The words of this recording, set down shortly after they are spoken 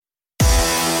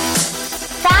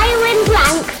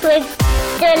Blanks with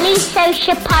Deliso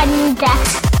Shaponda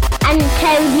and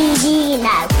Tony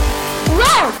Dino.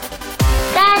 Whoa!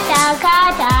 Gada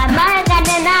gada,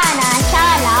 maragadana,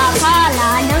 shala, pala,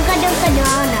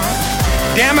 nugadukadana.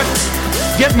 Damn it!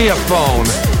 Get me a phone!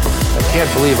 I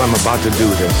can't believe I'm about to do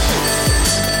this.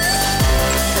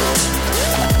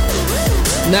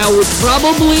 Now would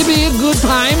probably be a good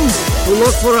time to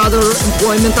look for other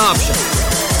employment options.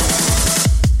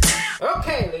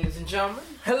 Okay, ladies and gentlemen,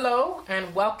 hello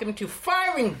and welcome to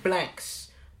Firing Blanks,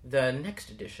 the next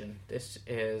edition. This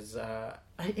is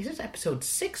this episode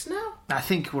 6 now? I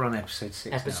think we're on episode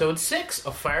 6 Episode 6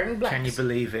 of Firing Blanks. Can you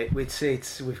believe it?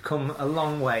 We've come a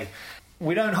long way.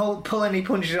 We don't pull any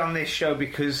punches on this show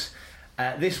because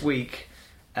this week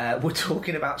we're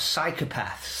talking about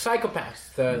psychopaths.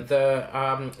 Psychopaths,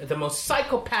 the most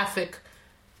psychopathic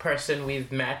person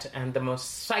we've met and the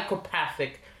most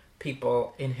psychopathic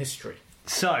people in history.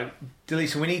 So,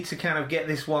 Deliso, we need to kind of get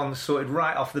this one sorted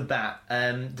right off the bat.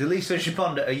 Deliso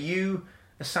Shaponda, are you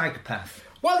a psychopath?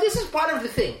 Well, this is part of the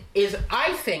thing.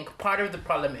 I think part of the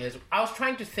problem is I was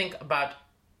trying to think about,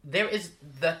 there is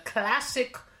the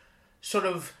classic sort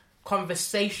of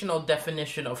conversational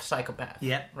definition of psychopath.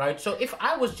 Yeah. Right? So if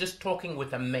I was just talking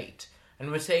with a mate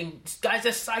and we're saying, this guy's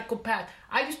a psychopath,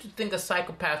 I used to think a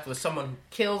psychopath was someone who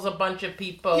kills a bunch of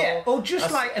people. Yeah, or just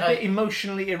a bit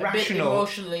emotionally irrational. A bit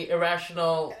emotionally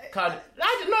irrational.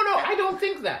 I don't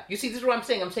think that. You see, this is what I'm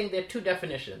saying. I'm saying there are two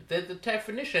definitions. The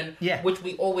definition, which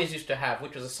we always used to have,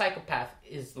 which was a psychopath,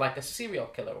 is like a serial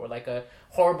killer or like a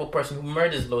horrible person who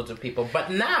murders loads of people.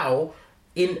 But now,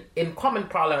 in common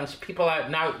parlance, people are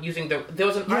now using there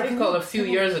was an article a few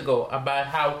years ago about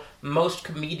how most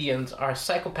comedians are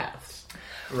psychopaths.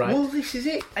 Right. Well, this is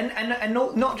it, and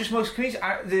not just most comedians.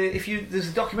 There's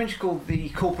a documentary called The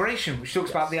Corporation, which talks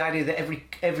about the idea that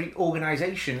every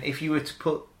organisation, if you were to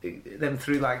put them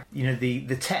through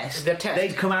the test,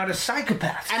 they'd come out as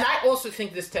psychopaths. And I also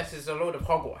think this test is a load of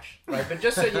hogwash, right? But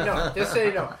just so you know,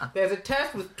 there's a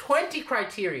test with 20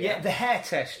 criteria. Yeah, the hair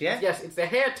test. Yeah. Yes, it's the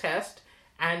hair test,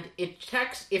 and it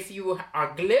checks if you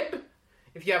are glib,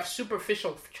 if you have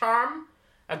superficial charm.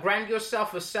 Grandiose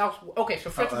self of self. Okay, so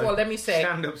first of all, let me say,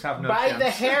 stand-ups have no by chance. the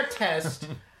hair test,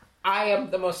 I am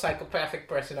the most psychopathic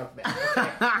person I've met. Okay?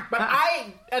 But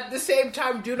I, at the same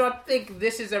time, do not think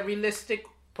this is a realistic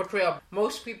portrayal.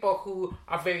 Most people who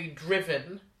are very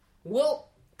driven will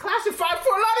classify for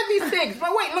a lot of these things.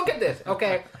 But wait, look at this.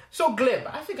 Okay, so glib.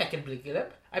 I think I can be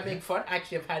glib. I make fun.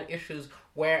 Actually, I've had issues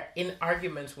where in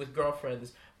arguments with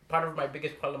girlfriends, part of my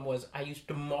biggest problem was I used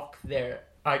to mock their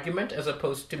argument as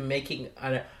opposed to making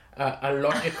a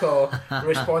logical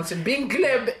response, and being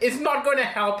glib is not going to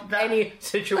help any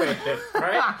situation,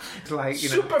 right? It's like,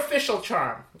 superficial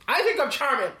charm. I think I'm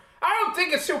charming. I don't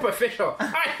think it's superficial.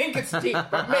 I think it's deep,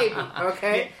 but maybe,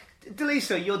 okay? Yeah.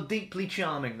 Deliso, you're deeply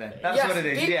charming then. That's yes, what it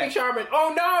is. Deeply charming.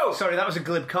 Oh no! Sorry, that was a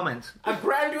glib comment. A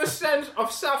grandiose sense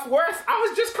of self-worth. I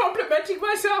was just complimenting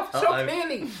myself.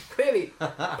 So clearly.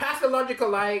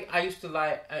 Pathological lying. I used to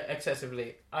lie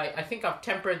excessively. I think I've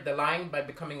tempered the lying by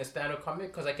becoming a stand-up comic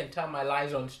because I can tell my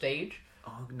lies on stage.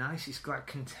 Oh, nice. It's like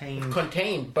contained.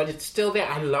 Contained, but it's still there.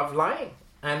 I love lying.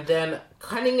 And then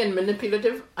cunning and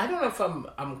manipulative. I don't know if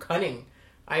I'm cunning.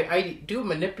 I do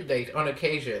manipulate on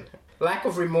occasion. Lack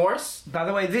of remorse. By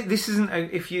the way, this isn't.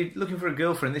 If you're looking for a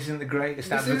girlfriend, this isn't the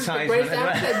greatest advertisement.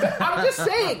 But I'm just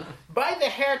saying, by the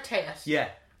hair test,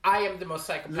 I am the most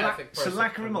psychopathic person. So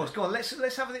lack of remorse. Go on.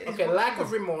 Let's have it. Okay, lack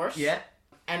of remorse. Yeah.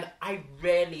 And I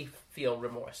rarely feel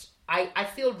remorse. I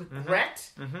feel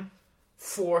regret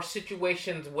for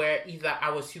situations where either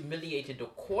I was humiliated or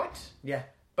caught. Yeah.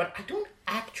 But I don't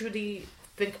actually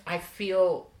think I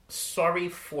feel sorry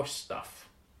for stuff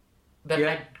that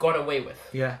I got away with.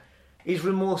 Yeah. Is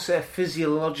remorse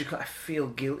physiological? I feel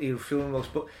guilty or feel remorse,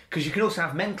 but because you can also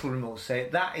have mental remorse.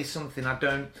 That is something I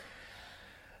don't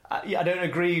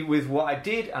agree with what I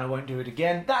did, and I won't do it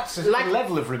again. That's a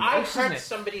level of remorse. I hurt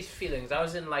somebody's feelings. I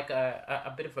was in like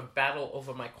a bit of a battle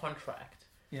over my contract,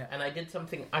 and I did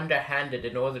something underhanded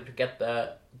in order to get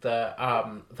the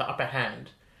upper hand,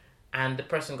 and the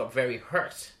person got very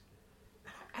hurt.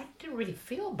 I didn't really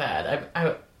feel bad.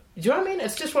 Do you know what I mean?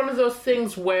 It's just one of those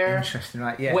things where... Interesting,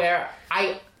 right, yeah. Where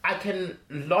I can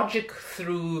logic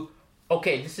through,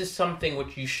 okay, this is something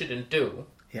which you shouldn't do.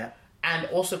 Yeah. And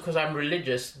also because I'm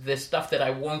religious, there's stuff that I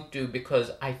won't do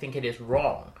because I think it is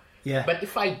wrong. Yeah. But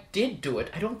if I did do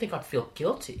it, I don't think I'd feel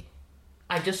guilty.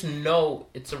 I just know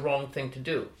it's a wrong thing to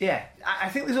do. Yeah. I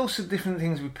think there's also different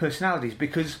things with personalities,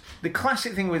 because the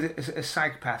classic thing with a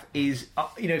psychopath is,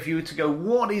 if you were to go,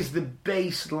 what is the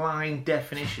baseline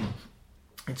definition?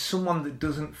 It's someone that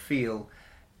doesn't feel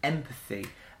empathy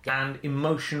and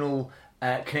emotional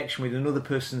connection with another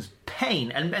person's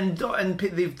pain, and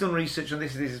they've done research on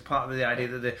this. This is part of the idea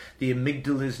that the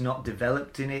amygdala is not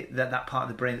developed in it, that part of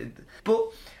the brain.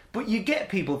 But you get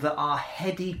people that are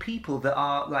heady people that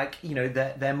are like, you know,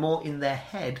 they're more in their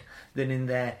head than in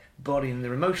their body and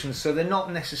their emotions. So they're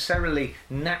not necessarily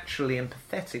naturally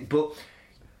empathetic, but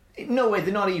no way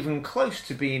they're not even close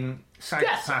to being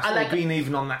psychopaths or being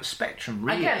even on that spectrum.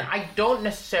 Really. Again, I don't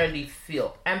necessarily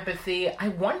feel empathy. I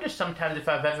wonder sometimes if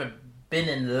I've ever been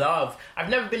in love. I've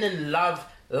never been in love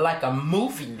like a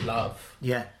movie love.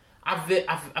 Yeah.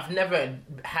 I've never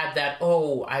had that.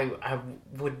 Oh, I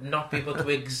would not be able to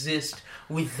exist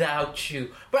without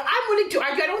you. But I'm willing to.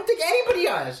 I don't think anybody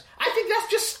does. I think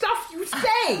that's just stuff you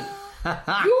say.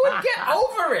 You would get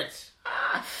over it.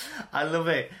 I love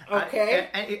it. Okay.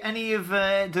 Any of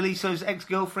Daliso's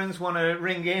ex-girlfriends want to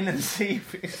ring in and see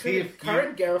if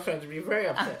current girlfriends would be very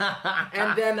upset.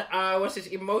 And then what's this?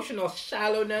 Emotional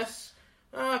shallowness,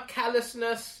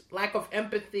 callousness, lack of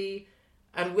empathy,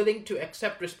 unwilling to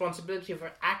accept responsibility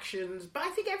for actions. But I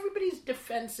think everybody's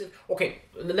defensive. Okay,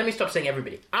 let me stop saying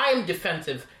everybody. I'm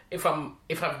defensive if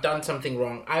I've done something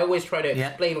wrong. I always try to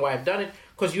explain why I've done it,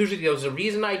 because usually there was a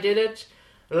reason I did it.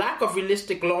 Lack of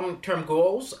realistic long-term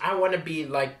goals. I want to be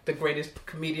like the greatest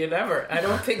comedian ever. I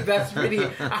don't think that's really, you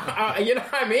know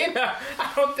what I mean?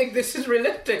 I don't think this is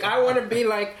realistic. I want to be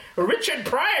like Richard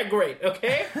Pryor great,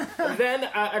 okay? Then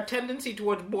a tendency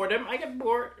towards boredom. I get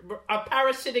bored. A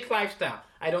parasitic lifestyle.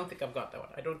 I don't think I've got that one.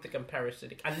 I don't think I'm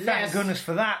parasitic. Thank goodness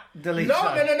for that, Daliso.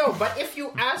 No. But if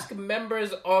you ask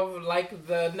members of like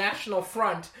the National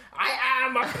Front, I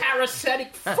am a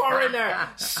parasitic foreigner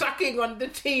sucking on the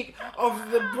teat of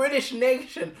the British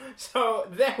nation. So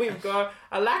there we've got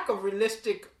a lack of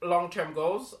realistic long-term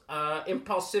goals,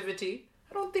 impulsivity.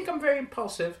 I don't think I'm very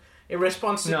impulsive.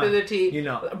 Irresponsibility. No, you're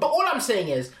not. But all I'm saying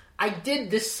is, I did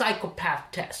this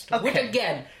psychopath test, which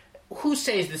again, who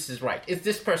says this is right? It's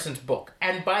this person's book.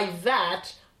 And by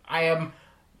that, I am,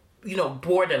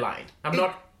 borderline. I'm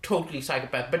not totally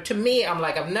psychopath. But to me, I'm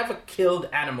like, I've never killed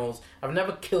animals. I've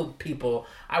never killed people.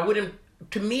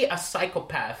 To me, a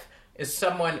psychopath is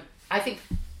someone, I think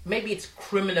maybe it's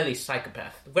criminally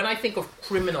psychopath. When I think of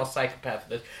criminal psychopath,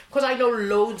 because I know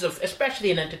loads of,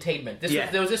 especially in entertainment,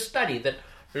 there was a study that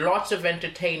lots of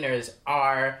entertainers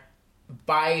are,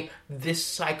 by this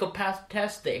psychopath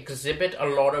test, they exhibit a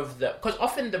lot of because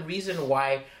often the reason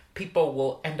why people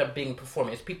will end up being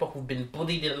performers is people who've been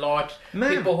bullied a lot,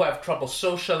 people who have trouble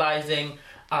socializing,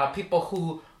 people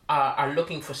who are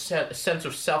looking for a sense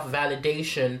of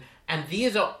self-validation. And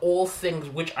these are all things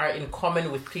which are in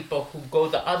common with people who go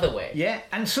the other way. Yeah,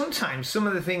 and sometimes some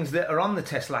of the things that are on the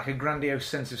test, like a grandiose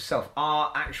sense of self,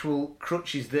 are actual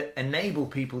crutches that enable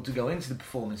people to go into the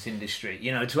performance industry.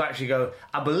 To actually go,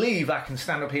 I believe I can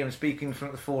stand up here and speak in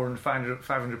front of 400,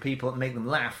 500 people and make them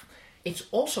laugh. It's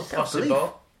also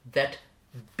possible that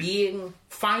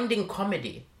finding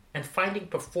comedy and finding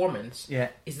performance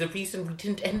is the reason we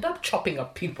didn't end up chopping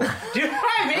up people. Do you know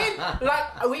what I mean?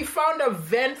 Like, we found a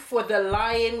vent for the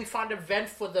lying, we found a vent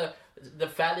for the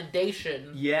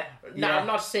validation. Yeah. Now, I'm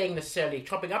not saying necessarily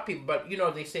chopping up people, but,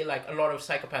 they say, like, a lot of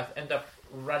psychopaths end up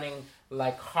running,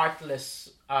 like, heartless,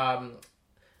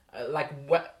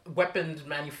 weapons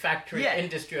manufacturing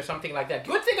industry or something like that.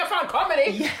 Good thing I found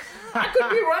comedy. Yeah. I could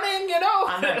be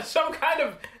running, some kind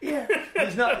of.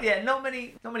 There's not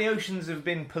many oceans have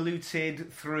been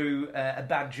polluted through a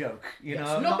bad joke.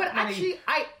 Actually,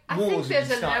 I think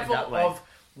there's a level of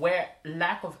where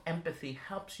lack of empathy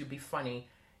helps you be funny.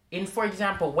 For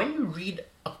example, when you read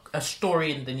a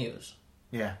story in the news.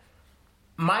 Yeah.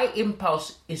 My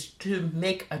impulse is to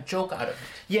make a joke out of it.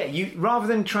 Yeah, you rather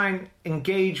than try and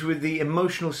engage with the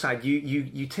emotional side,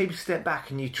 you take a step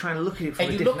back and you try and look at it from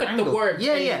a different angle. And you look at the words.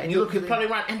 And you look at plotting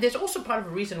around. And there's also part of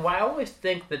the reason why I always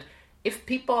think that if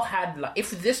people had, if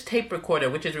this tape recorder,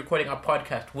 which is recording our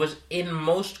podcast, was in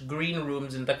most green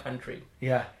rooms in the country,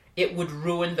 it would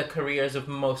ruin the careers of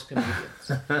most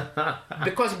comedians.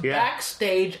 Because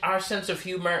backstage, our sense of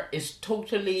humor is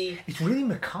totally... It's really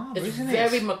macabre, isn't it?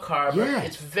 It's very macabre. Yeah.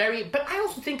 It's very... But I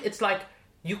also think it's like,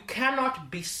 you cannot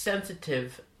be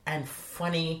sensitive and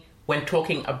funny when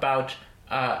talking about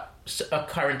a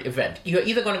current event. You're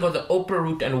either going to go the Oprah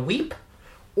route and weep,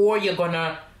 or you're going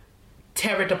to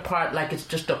tear it apart like it's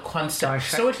just a concept.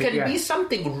 So it can be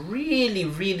something really,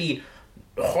 really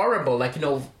horrible, like,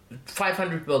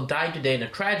 500 people died today in a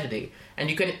tragedy, and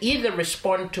you can either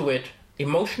respond to it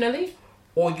emotionally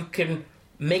or you can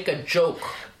make a joke.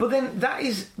 But then that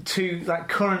is to like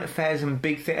current affairs and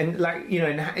big things, and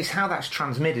and it's how that's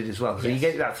transmitted as well. So you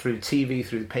get that through TV,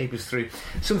 through the papers, through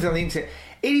something on the internet.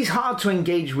 it is hard to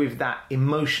engage with that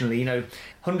emotionally. You know,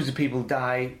 hundreds of people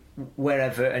die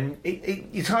wherever, and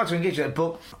it's hard to engage with that.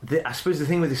 But I suppose the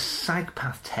thing with the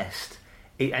psychopath test,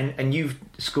 and you've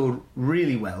scored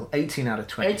really well, 18 out of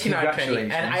 20. 18 out of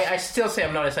 20. And I still say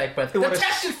I'm not a psychopath. The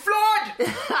test is flawed! The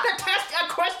test, I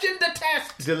questioned the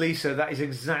test! Delisa, that is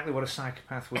exactly what a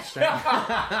psychopath would say.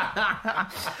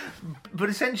 But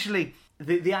essentially,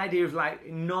 the idea of like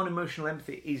non-emotional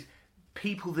empathy is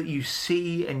people that you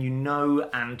see and you know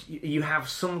and you have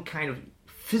some kind of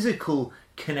physical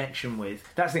connection with.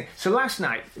 That's the thing. So last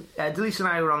night, Delisa and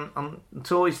I were on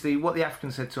toys, What the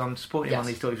African Said to. I'm supporting him on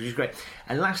these toys, which is great.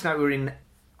 And last night we were in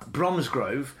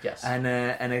Bromsgrove, and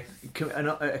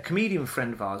a comedian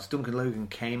friend of ours, Duncan Logan,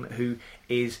 came, who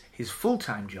is his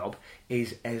full-time job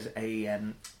is as a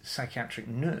psychiatric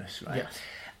nurse, right? Yes.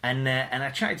 And I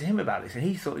chatted to him about this, and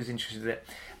he thought it was interesting that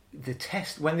the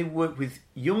test, when they work with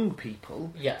young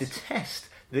people, the test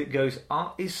that goes,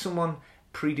 is someone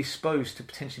predisposed to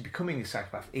potentially becoming a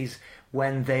psychopath, is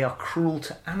when they are cruel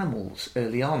to animals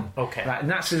early on. Okay. Right? And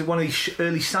that's one of these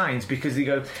early signs, because they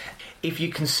go, if you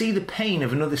can see the pain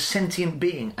of another sentient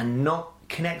being and not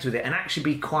connect with it and actually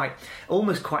be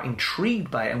almost quite intrigued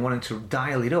by it and wanting to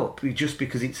dial it up just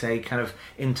because it's a kind of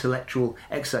intellectual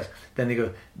exercise, then they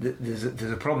go, there's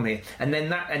a problem here. And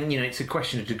then it's a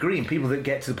question of degree, and people that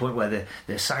get to the point where they're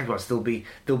psychopaths,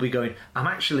 they'll be going, I'm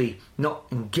actually not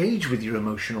engaged with your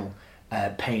emotional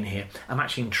pain here. I'm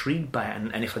actually intrigued by it,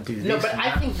 and if I do this... No, but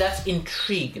I think that's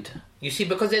intrigued. You see,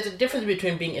 because there's a difference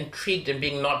between being intrigued and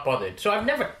being not bothered. So I've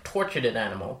never tortured an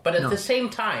animal, but at the same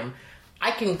time,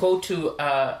 I can go to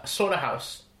a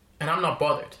slaughterhouse and I'm not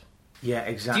bothered. Yeah,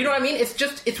 exactly. Do you know what I mean?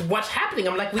 It's what's happening.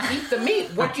 I'm like, we eat the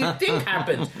meat. What do you think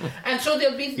happens? And so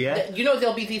there'll be,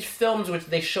 there'll be these films which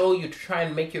they show you to try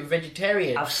and make you a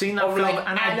vegetarian. I've seen that of film, like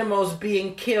and animals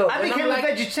being killed. I became a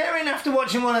vegetarian after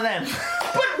watching one of them.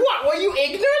 But what? Were you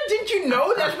ignorant? Didn't you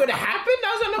know that's going to happen?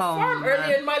 I was on a farm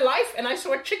earlier in my life, and I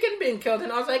saw a chicken being killed,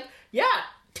 and I was like, yeah,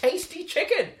 tasty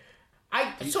chicken.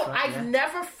 I've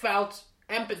never felt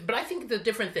empathy, but I think it's a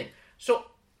different thing. So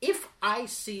if I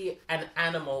see an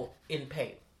animal in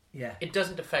pain, it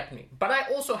doesn't affect me. But I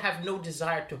also have no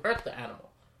desire to hurt the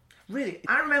animal. Really?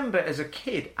 I remember as a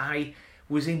kid, I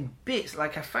was in bits.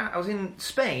 Like I was in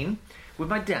Spain with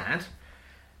my dad,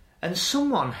 and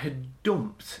someone had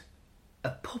dumped a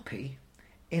puppy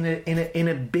in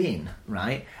a bin,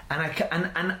 right? And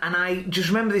I just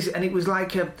remember this, and it was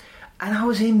like and I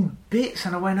was in bits,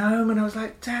 and I went home and I was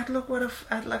like, Dad, look what a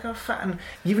fat... And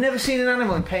you've never seen an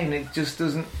animal in pain, it just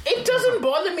doesn't... It doesn't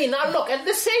bother me. Now look, at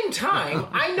the same time,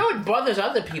 I know it bothers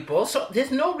other people, so there's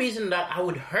no reason that I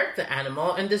would hurt the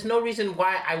animal, and there's no reason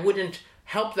why I wouldn't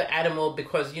help the animal,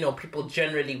 because, people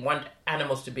generally want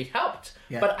animals to be helped.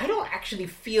 Yeah. But I don't actually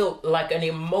feel like an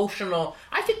emotional...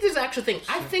 I think there's actual thing.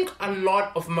 I think a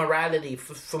lot of morality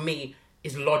for me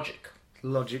is logic.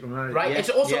 Logic, right?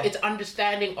 It's also it's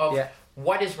understanding of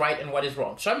what is right and what is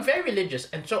wrong. So I'm very religious,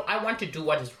 and so I want to do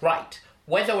what is right,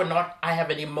 whether or not I have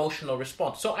an emotional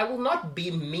response. So I will not be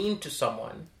mean to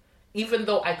someone, even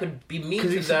though I could be mean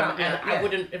to them,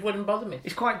 it wouldn't bother me.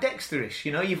 It's quite Dexterish,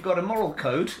 you've got a moral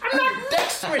code. I'm not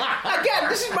Dexterish. Again,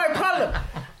 this is my problem.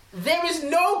 There is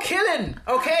no killing,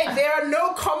 okay? There are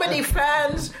no comedy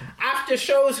fans after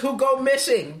shows who go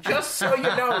missing. Just so you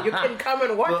know, you can come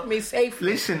and watch me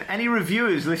safely. Listen, any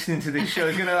reviewers listening to this show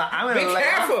is going to... I'm going to be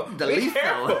careful. Be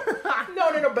careful.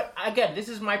 No. But again, this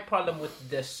is my problem with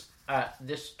this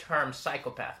term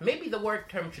psychopath. Maybe the word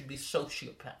term should be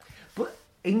sociopath. But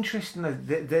interesting,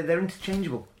 they're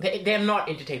interchangeable. They're not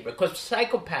interchangeable, because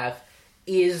psychopath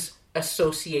is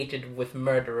associated with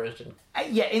murderers and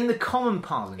in the common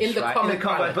parlance, common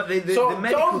parlance. But the so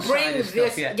medical don't bring side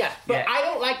this. Stuff, But I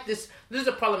don't like this. This is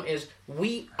the problem: is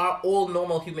we are all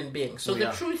normal human beings. So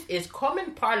the truth is,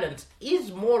 common parlance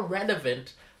is more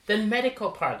relevant than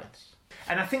medical parlance.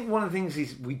 And I think one of the things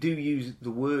is we do use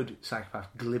the word psychopath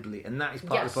glibly, and that is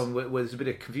part of the problem where there's a bit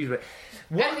of confusion.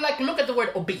 And look at the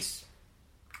word obese.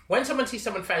 When someone sees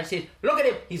someone fat, he says, "Look at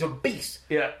him, he's obese."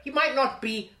 Yeah, he might not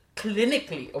be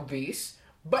clinically obese,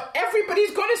 but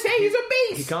everybody's going to say he's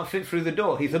obese. He can't fit through the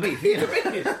door. He's obese.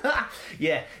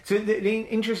 Yeah. So the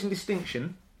interesting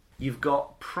distinction, you've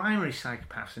got primary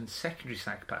psychopaths and secondary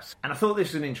psychopaths. And I thought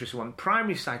this was an interesting one.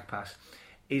 Primary psychopaths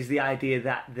is the idea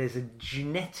that there's a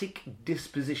genetic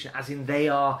disposition, as in they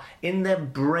are in their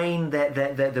brain,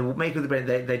 the makeup of the brain,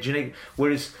 they're genetic.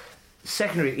 Whereas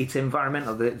secondary, it's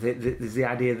environmental. There's the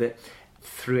idea that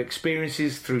through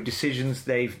experiences, through decisions,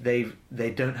 they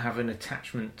don't have an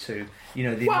attachment to the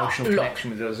emotional connection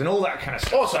with others and all that kind of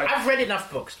stuff. Also, I've read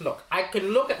enough books. Look, I can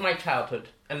look at my childhood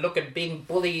and look at being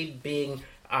bullied, being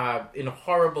in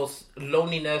horrible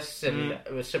loneliness and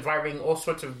surviving all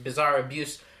sorts of bizarre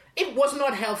abuse. It was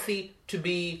not healthy to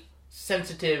be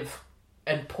sensitive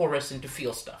and porous and to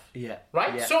feel stuff. Yeah.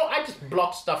 Right? Yeah. So I just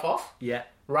blocked stuff off. Yeah.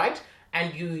 Right?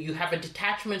 And you have a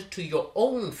detachment to your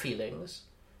own feelings,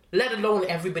 let alone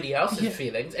everybody else's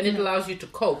feelings, and it allows you to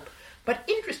cope. But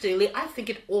interestingly, I think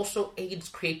it also aids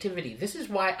creativity. This is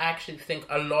why I actually think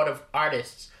a lot of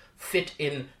artists fit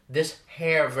in this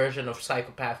hair version of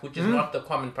psychopath, which is not the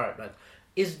common paradigm,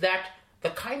 is that the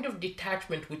kind of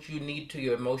detachment which you need to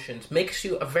your emotions makes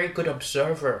you a very good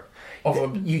observer of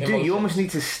You do. emotions. You almost need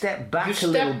to step back a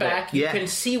little bit. You step back, you can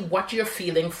see what you're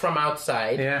feeling from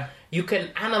outside. Yeah. You can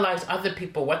analyze other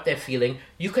people, what they're feeling.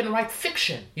 You can write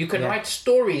fiction. You can write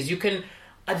stories. You can...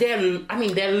 there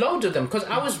are loads of them. Because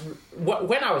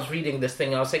when I was reading this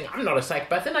thing, I was saying, I'm not a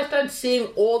psychopath. And I started seeing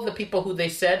all the people who they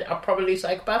said are probably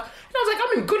psychopaths. And I was like,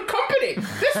 I'm in good company.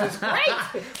 This is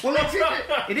great.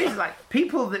 Well, it is like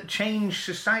people that change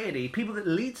society, people that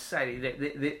lead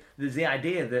society. There's the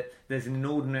idea that there's an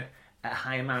inordinate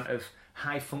high amount of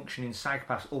high-functioning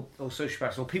psychopaths or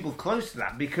sociopaths or people close to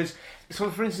that. Because, so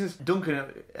for instance, Duncan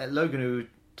Logan, who we were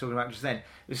talking about just then,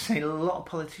 was saying a lot of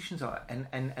politicians are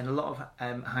and a lot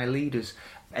of high leaders.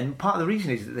 And part of the reason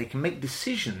is that they can make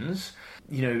decisions,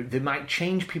 that might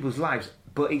change people's lives,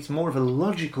 but it's more of a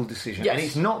logical decision. Yes. And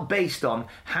it's not based on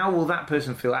how will that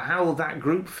person feel, how will that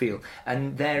group feel,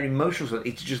 and their emotions.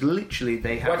 It's just literally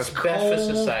they have What's a best for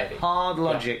cold, society. hard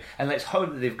logic, and let's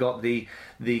hope that they've got the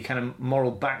kind of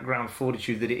moral background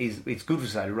fortitude that it's good for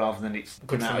society rather than it's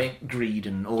Good for me. greed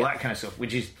and all that kind of stuff,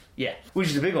 which is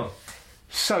a big one.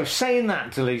 So, saying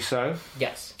that, Daliso,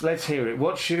 Yes. let's hear it.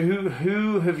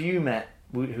 Who have you met?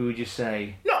 Who would you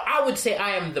say? No, I would say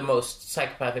I am the most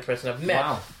psychopathic person I've met.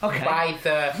 Wow. Okay.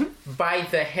 By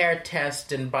the hair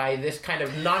test and by this kind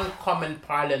of non-common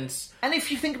parlance. And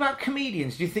if you think about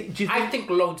comedians, do you think? I think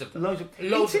loads of them. Loads of-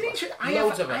 Loads It's of an us. inter- I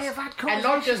Loads have- of us. I have had And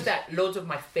not just conversations. that, loads of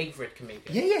my favourite comedians.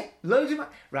 Yeah, loads of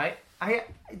right. I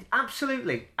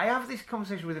absolutely. I have this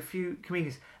conversation with a few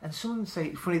comedians, and some of them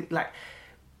say funny like.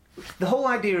 The whole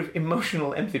idea of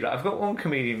emotional empathy, right? I've got one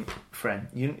comedian friend,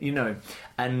 you know him,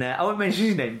 and I won't mention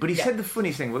his name, but he said the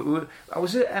funniest thing. I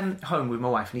was at home with my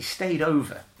wife, and he stayed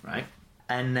over, right?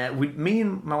 And me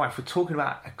and my wife were talking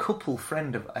about a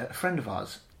friend of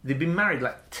ours. They'd been married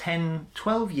like 10,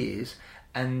 12 years,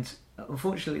 and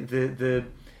unfortunately,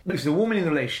 the woman in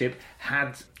the relationship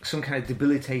had some kind of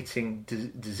debilitating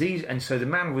disease, and so the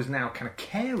man was now kind of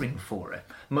caring for her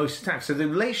most of the time. So the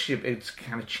relationship it's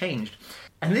kind of changed.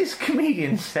 And this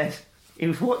comedian said he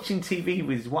was watching TV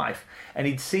with his wife, and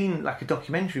he'd seen like a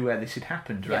documentary where this had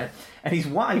happened, right? Yeah. And his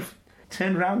wife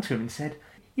turned around to him and said,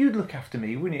 "You'd look after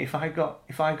me, wouldn't you, if I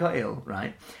got ill,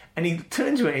 right?" And he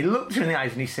turned to her, he looked her in the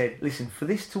eyes, and he said, "Listen, for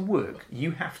this to work,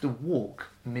 you have to walk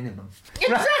minimum."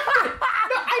 Exactly.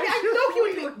 I know he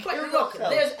would do. But Kill look,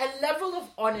 yourself. there's a level of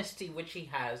honesty which he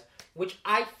has, which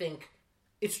I think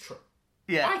is true.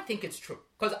 Yeah. I think it's true.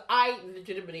 Because I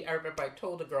remember I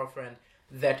told a girlfriend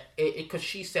that, because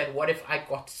she said, what if I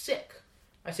got sick?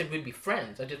 I said, we'd be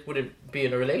friends. I just wouldn't be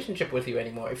in a relationship with you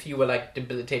anymore if you were like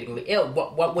debilitatingly ill.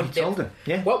 What would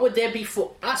there be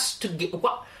for us to get?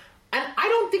 What? And I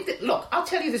don't think that, look, I'll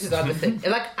tell you this is the other thing.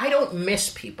 Like, I don't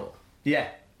miss people. Yeah.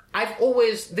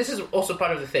 This is also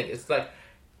part of the thing. It's like,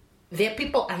 there are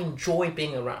people I enjoy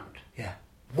being around. Yeah.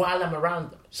 While I'm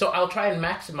around them. So I'll try and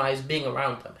maximize being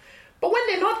around them. But when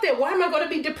they're not there, why am I going to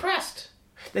be depressed?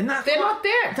 Then They're not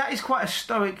there. That is quite a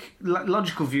stoic,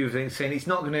 logical view of it, saying it's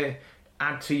not going to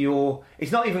add to your...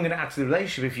 It's not even going to add to the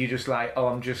relationship if you're just like, oh,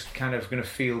 I'm just kind of going to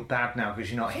feel bad now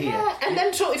because you're not here. Yeah, and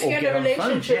then so if Or you're in get a on the phone,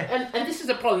 relationship, yeah. and this is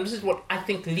a problem, this is what I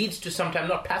think leads to sometimes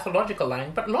not pathological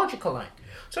lying, but logical lying.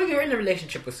 So you're in a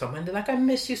relationship with someone, they're like, I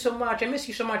miss you so much, I miss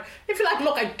you so much. If you're like,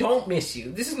 look, I don't miss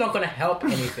you, this is not going to help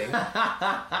anything.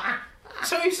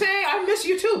 So you say, I miss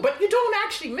you too, but you don't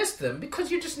actually miss them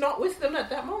because you're just not with them at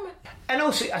that moment. And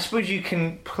also, I suppose you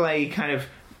can play kind of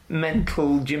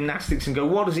mental gymnastics and go,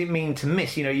 what does it mean to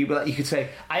miss? You know, you could say,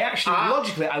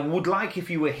 logically, I would like if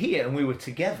you were here and we were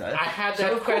together. I had so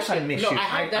that of course question. I miss no, you. I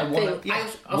had that wanna, thing. yeah.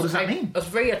 What does that mean? I was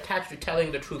very attached to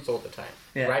telling the truth all the time,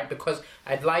 right? Because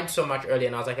I'd lied so much earlier,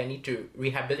 and I was like, I need to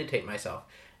rehabilitate myself.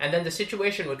 And then the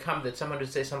situation would come that someone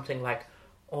would say something like,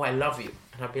 oh, I love you.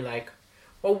 And I'd be like,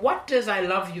 well, what does I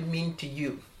love you mean to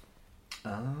you?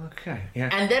 Okay, yeah.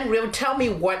 And then they would tell me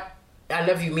what I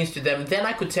love you means to them. Then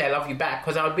I could say I love you back,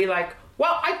 because I would be like,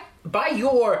 well, by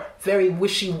your very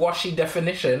wishy-washy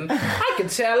definition, I can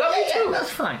say I love you too. Yeah,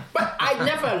 that's fine. But I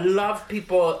never love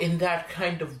people in that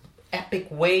kind of epic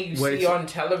way you see on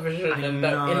television and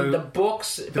in the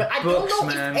books. But I don't know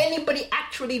if anybody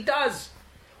actually does.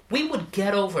 we would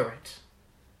get over it.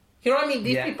 You know what I mean?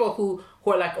 These Yeah. people who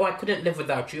are like, oh, I couldn't live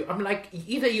without you. I'm like,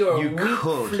 either you're a weak,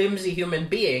 flimsy human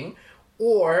being,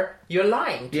 or you're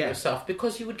lying to yourself,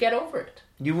 because you would get over it.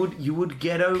 You would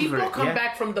get over it. People come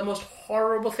back from the most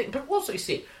horrible thing. But also, you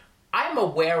see, I'm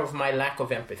aware of my lack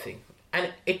of empathy.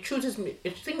 And it chooses me.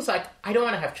 It's things like, I don't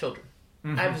want to have children.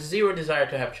 Mm-hmm. I have zero desire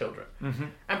to have children. Mm-hmm.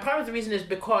 And part of the reason is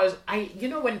because you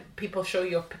know when people show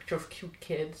you a picture of cute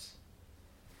kids?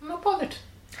 I'm not bothered.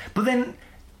 But then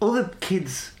other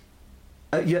kids,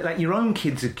 like your own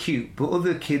kids are cute, but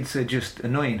other kids are just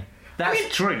annoying.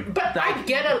 That's true. But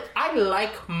I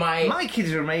like my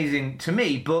kids are amazing to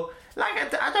me, but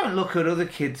like I don't look at other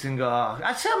kids and go, oh,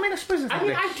 I suppose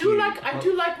I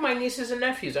do like my nieces and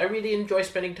nephews. I really enjoy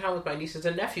spending time with my nieces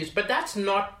and nephews, but that's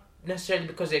not necessarily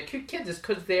because they're cute kids. It's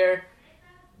because they're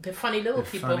funny little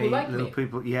people who like me.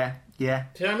 People, yeah. Do you know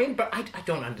what I mean? But I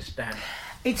don't understand.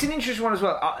 It's an interesting one as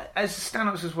well. As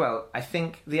stand-ups as well, I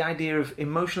think the idea of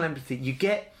emotional empathy,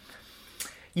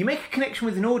 you make a connection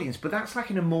with an audience, but that's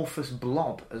like an amorphous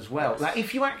blob as well. Yes. Like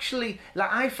if you actually,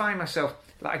 like I find myself,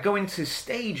 like I go into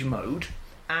stage mode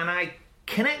and I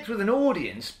connect with an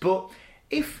audience, but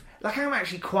if, like I'm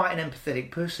actually quite an empathetic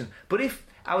person, but if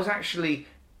I was actually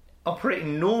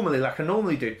operating normally like I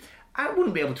normally do, I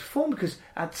wouldn't be able to perform because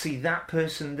I'd see that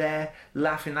person there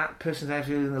laughing, that person there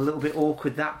feeling a little bit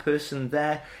awkward, that person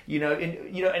there, and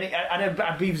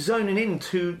I'd be zoning in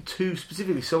too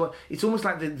specifically. So it's almost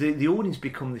like the audience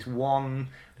become this one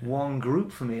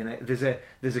group for me, and there's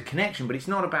a connection, but it's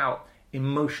not about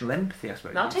emotional empathy, I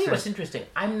suppose. Now I'll tell you what's interesting.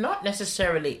 I'm not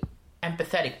necessarily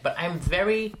empathetic, but I'm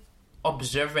very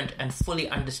observant and fully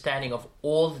understanding of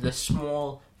all the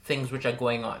small things which are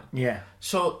going on. Yeah.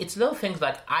 So it's little things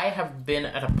like I have been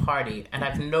at a party and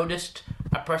I've noticed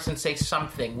a person say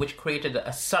something which created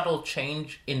a subtle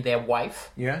change in their wife.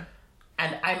 Yeah.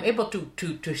 And I'm able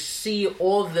to see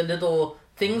all the little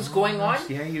things going on.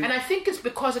 Yeah, and I think it's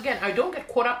because, again, I don't get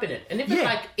caught up in it. And even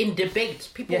like in debates,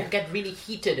 people get really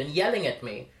heated and yelling at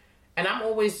me. And I'm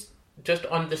always just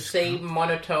on the same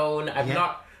monotone.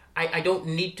 I don't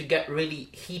need to get really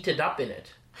heated up in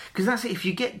it. Because that's it. If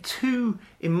you get too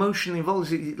emotionally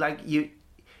involved, like your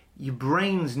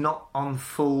brain's not on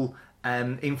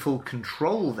in full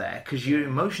control there because your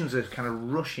emotions are kind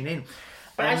of rushing in.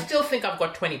 But I still think I've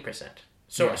got 20%.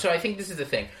 So I think this is the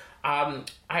thing.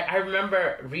 I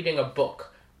remember reading a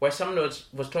book where someone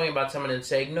was talking about someone and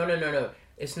saying, no.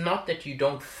 It's not that you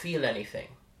don't feel anything.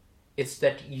 It's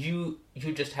that you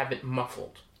just have it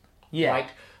muffled. Yeah. Right?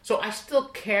 So I still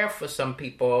care for some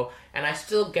people, and I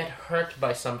still get hurt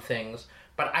by some things,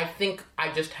 but I think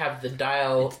I just have the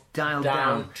dialed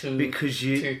down to because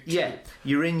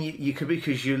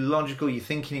because you're logical, you're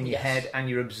thinking in your head, and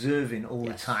you're observing all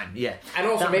the time. Yeah, and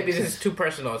also maybe this is too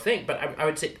personal a thing, but I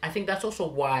would say I think that's also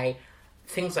why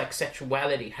things like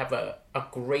sexuality have a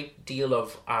great deal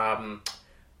of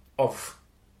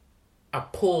a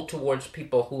pull towards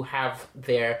people who have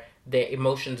their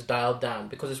emotions dialed down,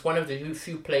 because it's one of the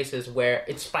few places where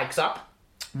it spikes up.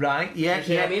 Right, yeah.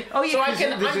 You know what I mean? Oh, yeah, so I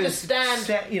can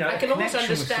understand, I can almost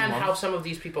understand how some of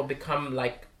these people become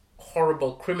like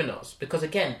horrible criminals, because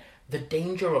again, the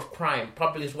danger of crime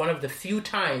probably is one of the few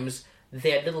times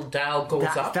their little dial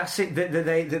goes up. That's it,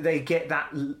 that they get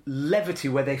that levity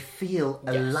where they feel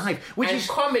alive. Which is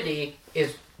comedy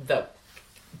is the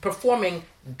performing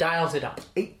dials it up.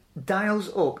 It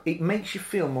dials up. It makes you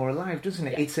feel more alive, doesn't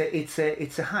it? Yeah.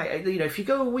 It's a high. If you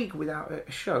go a week without a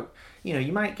show,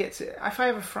 you might get to, if I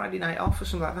have a Friday night off or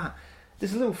something like that,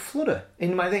 there's a little flutter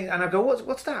in my thing, and I go,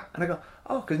 what's that? And I go,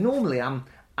 because normally I'm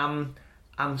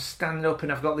standing up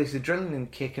and I've got this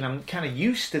adrenaline kick, and I'm kind of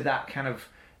used to that kind of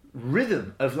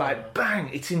rhythm of like bang,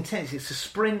 it's intense, it's a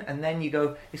sprint, and then you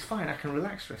go, it's fine, I can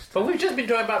relax for a But we've just been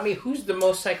talking about me. Who's the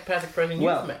most psychopathic person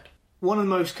you've met? One of the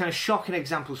most kind of shocking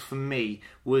examples for me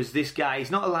was this guy.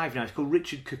 He's not alive now. He's called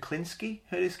Richard Kuklinski.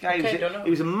 Heard this guy? Okay, he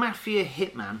was a mafia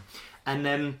hitman,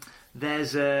 and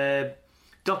there's a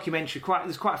documentary.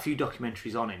 There's quite a few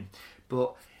documentaries on him,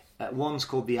 but one's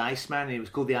called The Iceman. And it was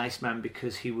called The Iceman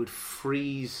because he would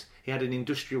freeze. He had an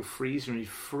industrial freezer, and he'd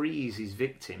freeze his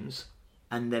victims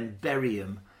and then bury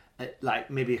them, like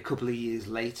maybe a couple of years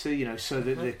later. So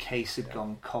that the case had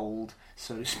gone cold,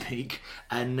 so to speak,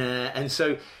 if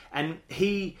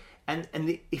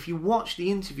you watch the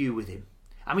interview with him,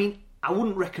 I mean, I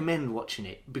wouldn't recommend watching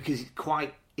it because it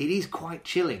is quite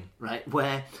chilling, right?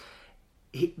 Where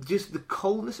just the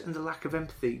coldness and the lack of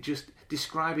empathy, just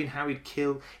describing how he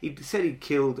said he'd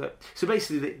killed. So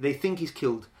basically, they think he's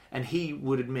killed, and he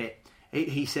would admit,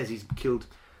 he says he's killed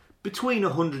between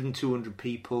 100 and 200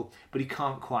 people, but he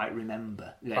can't quite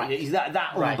remember. Right. He's that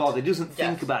Right. unbothered. He doesn't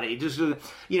think Yes. about it. He just, and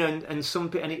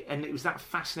it was that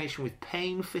fascination with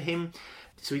pain for him.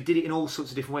 So he did it in all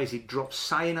sorts of different ways. He dropped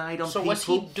cyanide on So people. was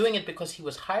he doing it because he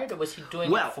was hired, or was he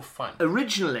doing it for fun?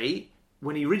 Originally,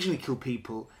 when he originally killed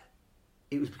people,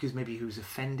 it was because maybe he was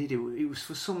offended. It was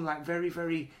for some like very,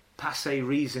 very passé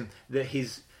reason that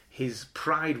his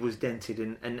pride was dented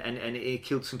and he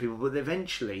killed some people. But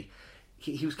eventually,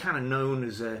 he was kind of known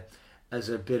as a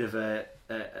bit of a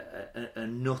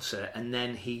nutter, and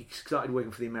then he started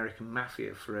working for the American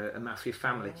mafia, for a mafia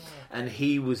family, and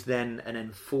he was then an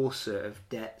enforcer of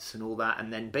debts and all that.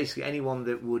 And then basically anyone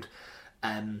that would,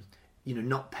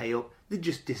 not pay up, they'd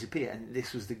just disappear. And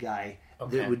this was the guy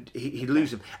that would he'd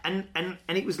lose them. And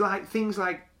it was like things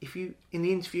like, if you in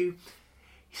the interview,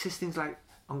 he says things like,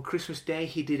 on Christmas Day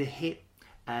he did a hit.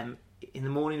 In the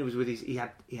morning, it was with he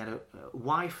had a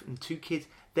wife and 2 kids.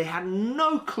 They had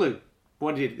no clue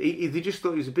what he did. They just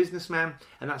thought he was a businessman,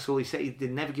 and that's all he said. He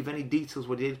did never give any details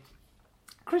what he did.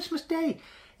 Christmas Day,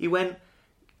 he went,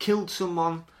 killed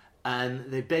someone,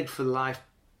 and they begged for life,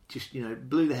 just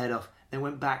blew the head off, then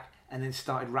went back and then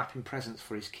started wrapping presents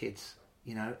for his kids.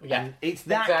 Yeah, and it's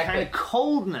that exactly. kind of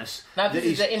coldness. Now this that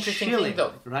is the interesting chilling, thing,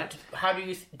 though. right? How do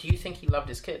you think he loved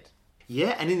his kid?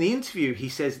 Yeah, and in the interview he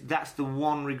says that's the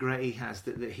one regret he has,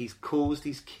 that he's caused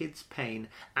his kids pain.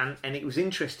 And it was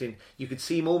interesting, you could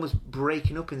see him almost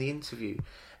breaking up in the interview,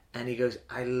 and he goes,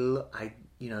 they are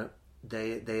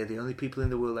the only people in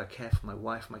the world I care for, my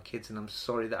wife, my kids, and I'm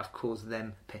sorry that I've caused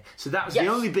them pain. So that was the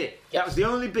only bit. That was the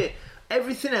only bit.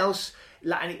 Everything else,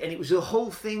 and it was a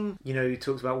whole thing. He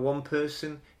talks about one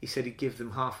person. He said he'd give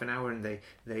them half an hour, and they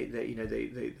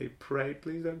prayed,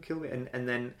 please don't kill me, and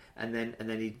then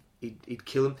he'd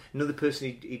kill them. Another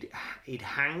person he'd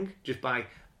hang just by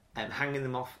hanging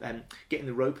them off, getting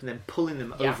the rope and then pulling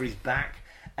them over his back.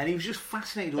 And he was just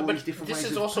fascinated all these different ways.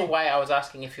 This is also why I was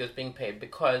asking if he was being paid,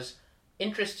 because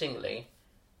interestingly,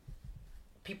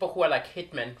 people who are like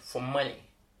hitmen for money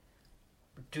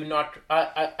do not.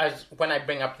 As when I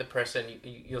bring up the person,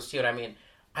 you'll see what I mean.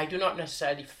 I do not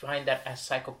necessarily find that as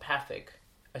psychopathic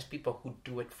as people who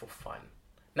do it for fun.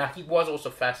 Now, he was also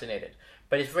fascinated,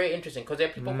 but it's very interesting because there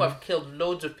are people who have killed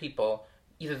loads of people.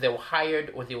 Either they were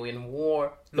hired or they were in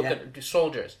war. Look at the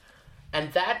soldiers.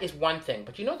 And that is one thing.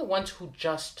 But the ones who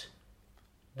just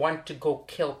want to go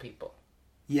kill people.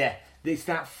 Yeah, it's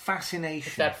that fascination.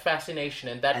 It's that fascination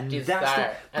and that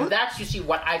desire. That's, you see,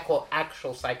 what I call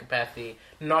actual psychopathy,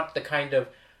 not the kind of...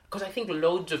 Because I think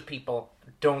loads of people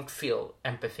don't feel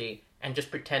empathy and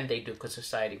just pretend they do because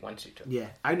society wants you to. Yeah,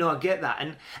 I know, I get that.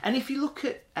 And if you look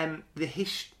at the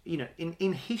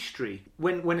in history,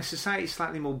 when a society is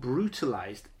slightly more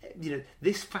brutalised,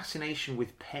 this fascination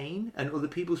with pain and other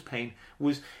people's pain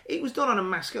was done on a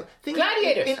mass scale.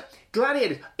 Gladiators.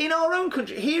 In our own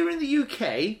country, here in the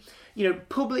UK,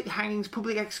 public hangings,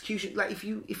 public execution. Like if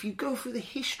you go through the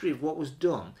history of what was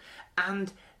done,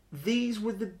 and these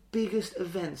were the biggest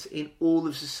events in all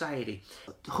of society.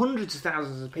 Hundreds of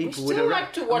thousands of people. We still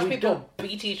like to watch people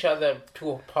beat each other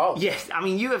to a pulp. Yes, I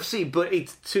mean UFC, but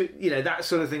it's to that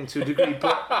sort of thing to a degree.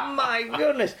 But my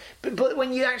goodness, but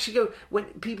when you actually go, when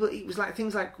people, it was like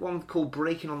things like one called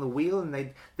breaking on the wheel, and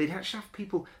they'd actually have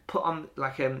people put on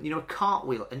like a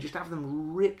cartwheel and just have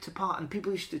them ripped apart. And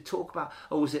people used to talk about,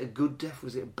 was it a good death?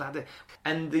 Was it a bad death?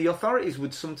 And the authorities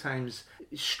would sometimes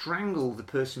strangle the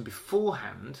person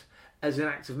beforehand as an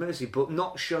act of mercy, but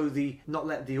not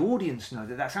let the audience know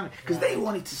that that's happening, because they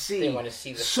wanted to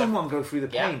see someone go through the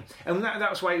pain. And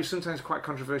that's why it was sometimes quite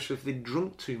controversial if they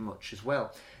drunk too much as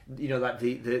well, like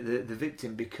the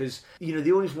victim, because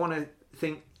the audience want to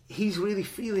think he's really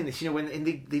feeling this, when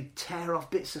they tear off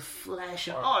bits of flesh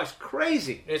and it's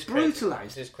crazy. It's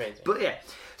brutalized. It's crazy. But yeah,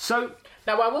 so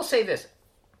now I will say this: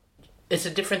 it's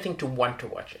a different thing to want to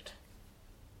watch it,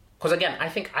 because again, I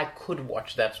think I could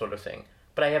watch that sort of thing,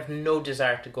 but I have no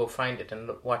desire to go find it and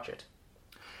watch it.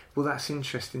 Well, that's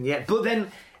interesting, yeah. But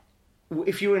then,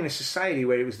 if you were in a society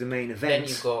where it was the main event, then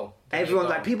you go. Everyone,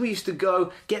 like people used to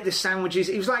go get the sandwiches.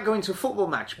 It was like going to a football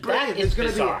match. Brilliant. There's going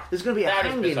to be a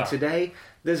hanging today.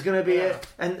 There's going to be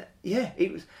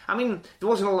it was. I mean, there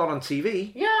wasn't a lot on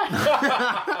TV.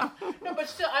 Yeah. No, but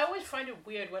still, I always find it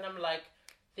weird when I'm like,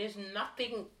 there's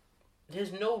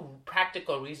no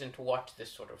practical reason to watch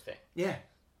this sort of thing. Yeah.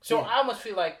 So I almost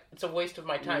feel like it's a waste of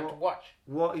my time to watch.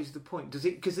 What is the point? Does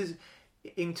it? Because there's,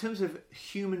 in terms of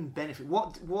human benefit,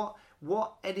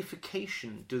 what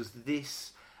edification does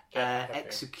this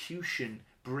execution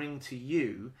bring to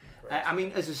you? Right. I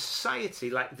mean, as a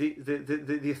society, like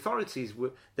the authorities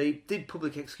they did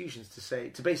public executions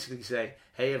to basically say,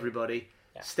 hey everybody,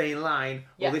 stay in line,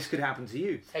 Yeah. or this could happen to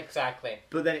you. Exactly.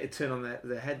 But then it'd turn on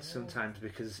their heads sometimes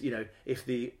because, you know, if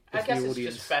the I guess audience...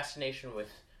 it's just fascination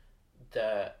with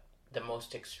the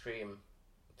most extreme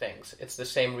things. It's the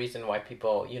same reason why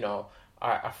people, you know,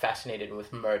 are fascinated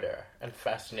with murder and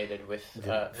fascinated with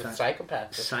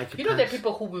psychopaths. You know, there are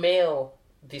people who mail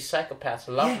these psychopaths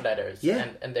love letters,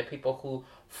 and there are people who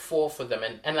fall for them.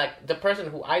 And like the person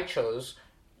who I chose,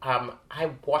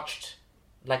 I watched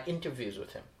like interviews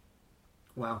with him.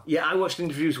 Wow. Yeah, I watched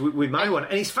interviews with my one,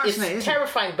 and it's fascinating. It's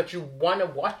terrifying, but you want to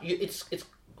watch.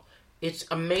 It's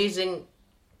amazing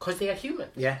because they are human.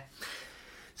 Yeah.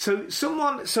 So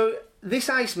this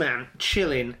Iceman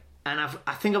chilling, and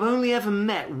I think I've only ever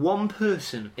met one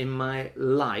person in my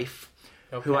life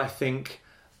who I think,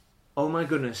 oh my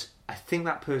goodness, I think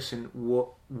that person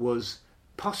was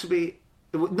possibly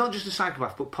not just a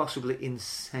psychopath, but possibly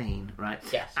insane, right?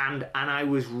 Yes. And I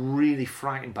was really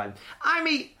frightened by them. I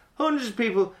meet hundreds of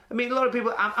people. I mean, a lot of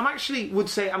people. I'm actually would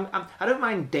say I don't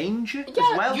mind danger as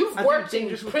well. You've worked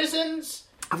in prisons.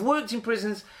 I've worked in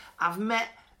prisons. I've met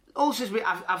all sorts of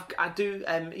people. I do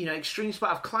extreme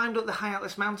sport. I've climbed up the high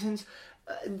Atlas Mountains.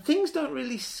 Things don't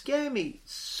really scare me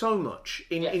so much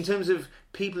in terms of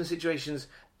people and situations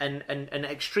and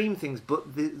extreme things. But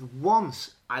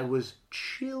once I was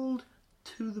chilled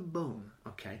to the bone.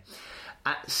 Okay,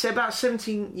 about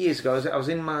 17 years ago, I was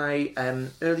in my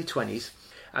early 20s.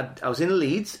 I was in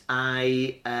Leeds.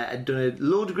 I had done a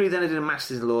law degree, then I did a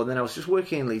master's in law, and then I was just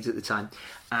working in Leeds at the time.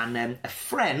 And a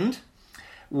friend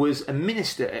was a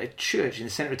minister at a church in the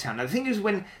centre of town. Now, the thing is,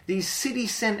 when these city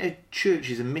centre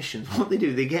churches and missions, what they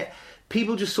do, they get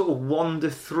people just sort of wander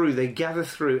through, they gather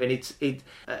through, and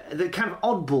the kind of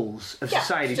oddballs of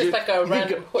society. Just like a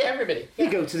random everybody. You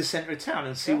go to the centre of town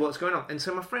and see what's going on. And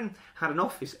so my friend had an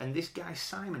office, and this guy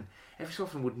Simon, every so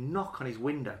often would knock on his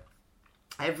window.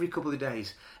 Every couple of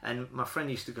days, and my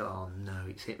friend used to go, "Oh no,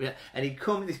 it's him!" And he'd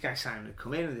come. This guy Simon would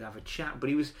come in, and they'd have a chat. But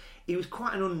he was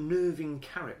quite an unnerving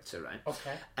character, right?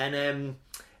 Okay. And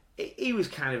he was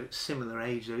kind of similar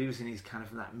age, though. He was in his kind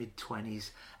of like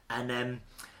mid-20s, and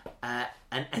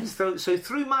so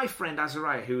through my friend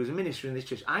Azariah, who was a minister in this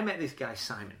church, I met this guy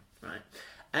Simon, right?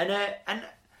 And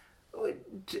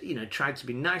you know, tried to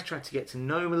be nice, tried to get to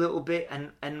know him a little bit,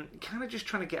 and kind of just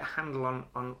trying to get a handle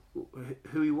on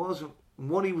who he was and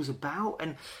what he was about,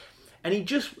 and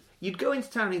you'd go into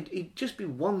town, he'd just be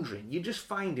wandering. You'd just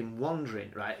find him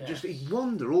wandering, right? Yes. Just he'd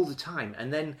wander all the time,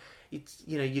 and then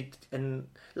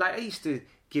I used to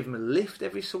give him a lift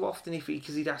every so often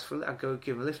because he'd ask for. I'd go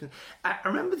give him a lift. And I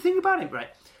remember the thing about him, right?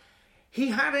 He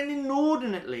had an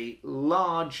inordinately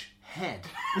large head.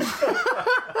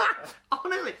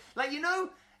 Honestly, like, you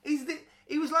know,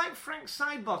 he was like Frank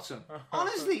Sidebottom.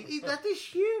 Honestly, he had this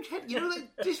huge head, you know, like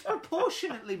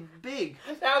disproportionately big.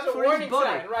 That was a warning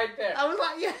sign right there. I was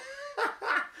like, yeah.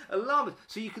 Alarmist.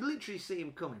 So you could literally see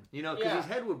him coming, you know, because his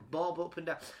head would bob up and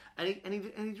down, and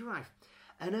he'd arrive,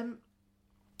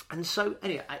 and so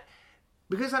anyway,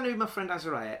 because I knew my friend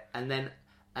Azariah, and then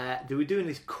they were doing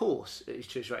this course at his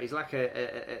church, right? It's like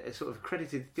a sort of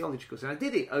accredited theology course, and I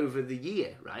did it over the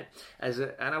year, right?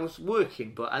 And I was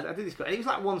working, but I did this course, and it was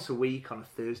like once a week on a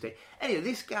Thursday. Anyway,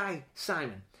 this guy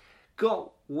Simon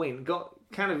got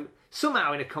kind of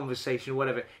somehow in a conversation or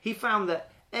whatever, he found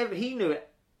that he knew it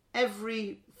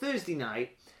every Thursday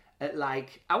night at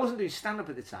like, I wasn't doing stand-up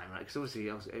at the time, right? Because obviously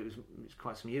it was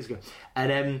quite some years ago,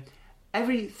 and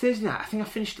every Thursday night I think I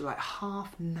finished at like 9:30,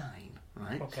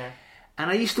 right? Okay. And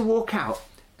I used to walk out,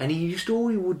 and he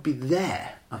would be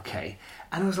there, okay?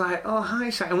 And I was like, oh, hi,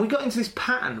 Sam. And we got into this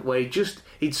pattern where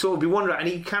he'd sort of be wandering, and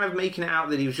he'd kind of making it out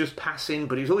that he was just passing,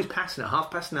 but he was always passing at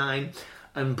 9:30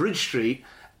 and Bridge Street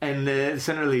and the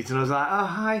centre of Leeds. And I was like, oh,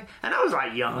 hi. And I was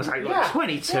like young, I was like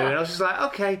 22, and I was just like,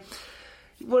 okay,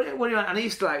 what do you want? And I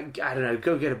used to, like, I don't know,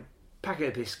 go get a packet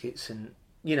of biscuits, and,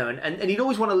 you know, and he'd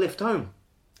always want to lift home.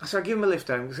 So I give him a lift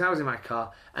home because I was in my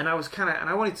car, and I was and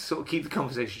I wanted to sort of keep the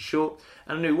conversation short.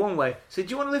 And I knew one way. I said,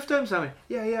 "Do you want to lift home, Sammy?"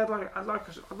 Yeah, I'd like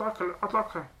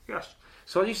a, yes.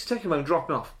 So I used to take him home and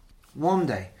drop him off. One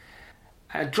day,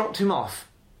 I dropped him off,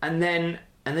 and then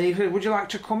he said, "Would you like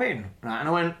to come in?" Right? And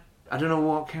I went, I don't know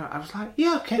what came out. I was like,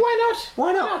 "Yeah, okay.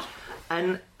 Why not?"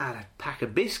 And I had a pack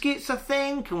of biscuits, I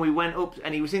think, and we went up,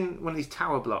 and he was in one of these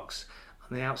tower blocks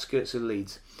on the outskirts of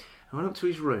Leeds. I went up to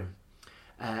his room.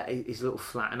 His little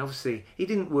flat, and obviously he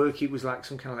didn't work. It was like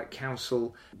some kind of like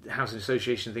council housing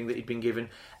association thing that he'd been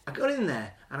given. I got in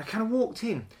there and I kind of walked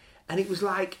in, and it was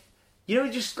like, you know,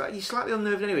 just like you're slightly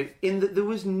unnerved anyway. In that there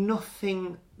was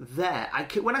nothing there.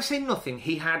 When I say nothing,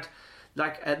 he had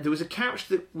like there was a couch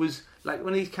that was like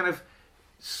one of these kind of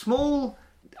small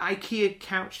IKEA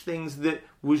couch things that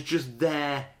was just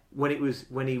there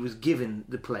when he was given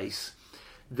the place,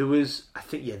 there was a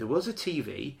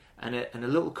TV and a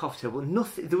little coffee table.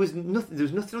 Nothing. There was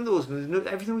nothing on the walls.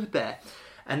 Everything was bare.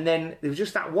 And then there was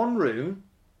just that one room,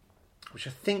 which I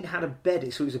think had a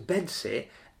bed. So it was a bed sit,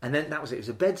 and then that was it. It was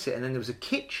a bed sit, and then there was a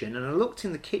kitchen. And I looked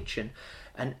in the kitchen,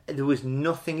 and there was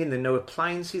nothing in there. No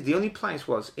appliances. The only appliance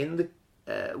was in the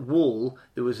wall.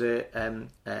 There was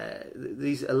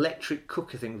these electric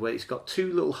cooker things where it's got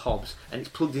two little hobs and it's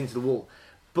plugged into the wall.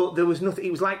 But there was nothing.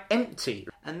 It was like empty.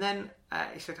 And then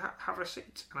he said, "Have a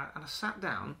seat." And I sat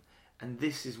down, and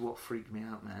this is what freaked me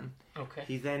out, man. Okay.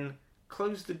 He then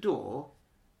closed the door,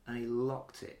 and he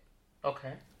locked it.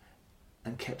 Okay.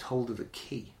 And kept hold of the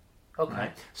key. Okay.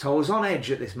 Right? So I was on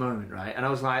edge at this moment, right? And I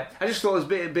was like, I just thought it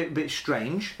was a bit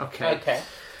strange. Okay. Okay.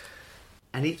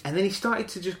 And then he started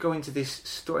to just go into this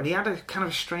story, and he had a kind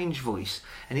of a strange voice,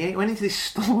 and he went into this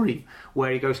story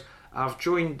where he goes, "I've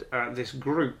joined this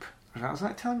group." And I was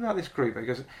like, "Tell me about this group." He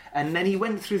goes, and then he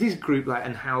went through this group, like,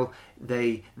 and how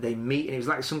they meet, and it was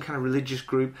like some kind of religious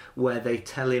group where they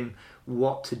tell him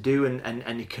what to do,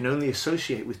 and you can only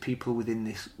associate with people within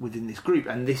this group,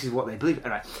 and this is what they believe.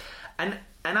 All right, and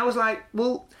I was like,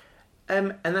 well.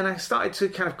 And then I started to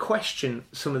kind of question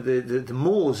some of the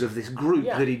mores of this group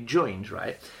that he'd joined,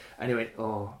 right? And he went,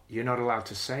 "Oh, you're not allowed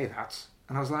to say that."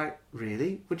 And I was like,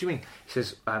 "Really? What do you mean?" He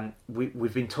says,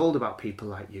 we've been told about people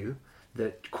like you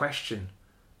that question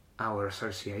our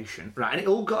association, right? And it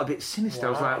all got a bit sinister. Wow.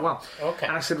 I was like, "Well," okay.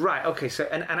 And I said, "Right, okay." So,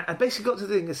 and I basically got to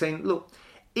the thing of saying, "Look,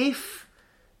 if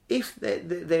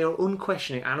they are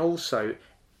unquestioning, and also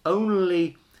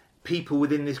only people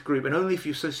within this group, and only if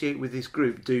you associate with this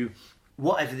group do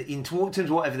whatever in terms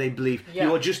of whatever they believe,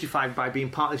 you are justified by being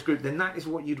part of this group, then that is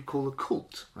what you'd call a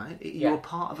cult, right? You're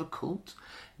part of a cult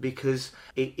because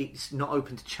it's not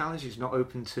open to challenge, it's not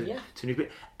open to new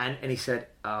people." And he said,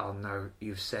 "Oh no,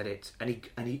 you've said it," and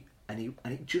he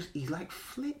like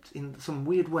flipped in some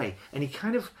weird way, and he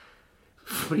kind of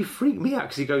freaked me out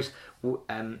because he goes, well,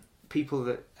 "People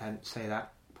that say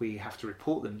that, we have to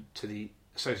report them to the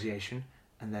association,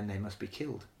 and then they must be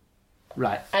killed."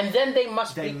 Right. And then they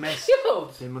must be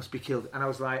killed. They must be killed. And I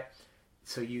was like,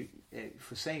 so you,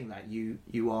 for saying that,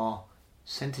 you are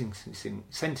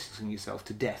sentencing yourself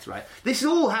to death, right? This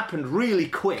all happened really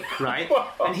quick, right?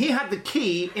 And he had the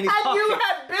key in his pocket. And you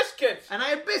had biscuits. And I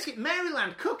had biscuits,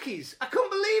 Maryland cookies. I couldn't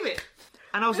believe it.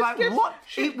 And I was biscuits like, what?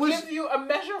 It was give you a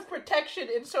measure of protection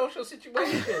in social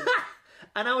situations.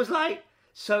 And I was like,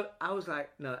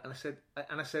 no. And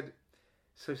I said,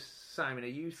 "So Simon, are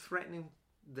you threatening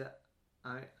that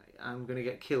I'm going to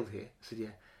get killed here?" I said,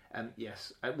 "Yeah."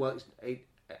 "Yes. I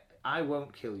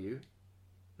won't kill you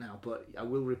now, but I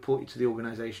will report you to the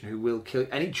organisation who will kill you."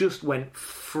 And it just went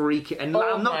freaking. And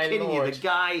I'm not kidding you. The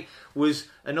guy was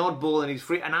an oddball, and he's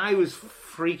free, and I was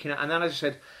freaking out. And then I just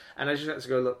had to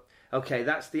go, "Look, okay,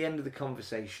 that's the end of the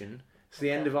conversation. It's the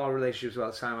end of our relationship as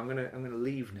well, Simon. I'm gonna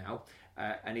leave now."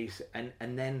 And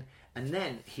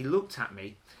then he looked at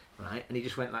me, right, and he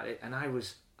just went like it, and I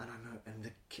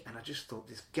just thought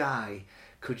this guy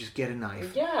could just get a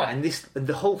knife. Yeah. And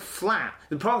the whole flat.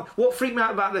 The problem. What freaked me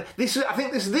out about this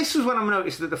was when I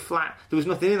noticed that the flat, there was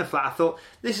nothing in the flat. I thought,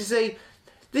 this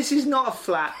is not a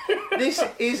flat. This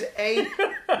is a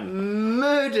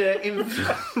murder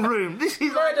room. This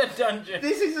is murder dungeon.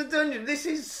 This is a dungeon. This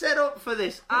is set up for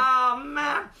this. Oh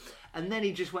man. And then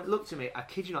he just looked at me, I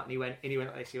kid you not, and he went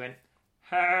like this, he went,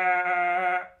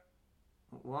 "Ha."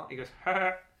 What? He goes,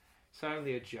 "Ha. It's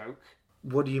only a joke."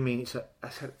 "What do you mean?" I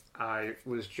said, "I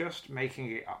was just making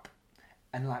it up."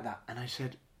 And like that. And I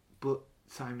said, "But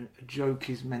Simon, a joke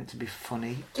is meant to be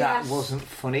funny." Yes. That wasn't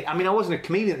funny. I mean, I wasn't a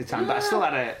comedian at the time, but I still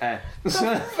had a... You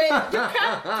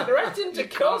can't threaten to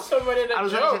kill someone in a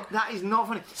joke. That is not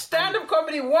funny. Stand-up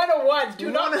comedy 101.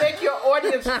 Do not make your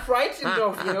audience frightened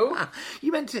of you.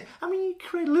 You meant to... I mean, you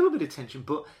create a little bit of tension,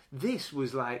 but this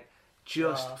was like,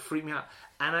 just freaked me out.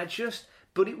 And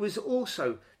but it was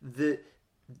also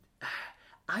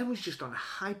I was just on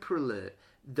hyper alert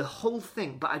the whole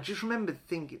thing, but I just remember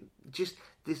thinking, just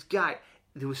this guy,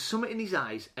 there was something in his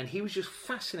eyes, and he was just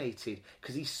fascinated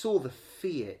because he saw the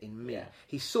fear in me. Yeah.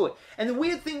 He saw it, and the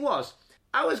weird thing was,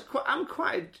 I'm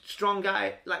quite a strong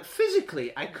guy. Like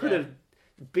physically, I could have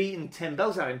beaten 10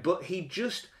 bells out of him, but he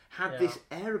just had this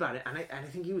air about it, and I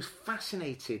think he was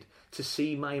fascinated to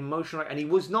see my emotional. And he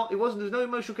was not. There was no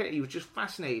emotional character. He was just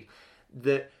fascinated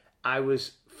that I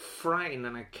was frightened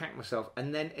and I cacked myself,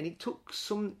 and it took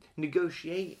some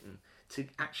negotiating to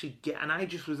actually get, and I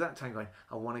just was that time going,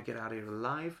 I want to get out of here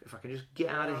alive. If I can just get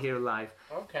out of here alive,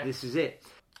 this is it.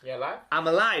 You alive? I'm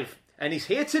alive, and he's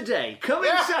here today. Come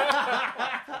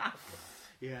inside.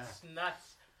 It's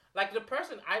nuts. Like the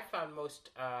person I found most,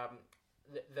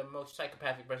 the most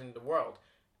psychopathic person in the world,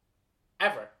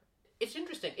 ever. It's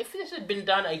interesting. If this had been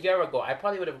done a year ago, I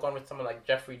probably would have gone with someone like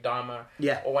Jeffrey Dahmer,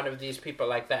 or one of these people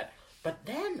like that. But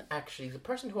then, actually, the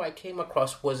person who I came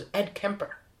across was Ed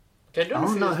Kemper. I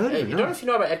don't know if you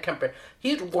know about Ed Kemper.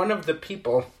 He's one of the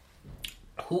people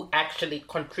who actually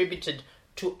contributed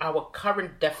to our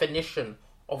current definition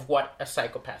of what a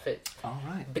psychopath is. All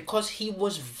right. Because he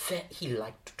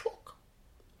liked to talk.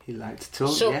 He liked to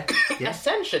talk, so,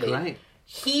 essentially,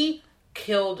 he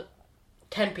killed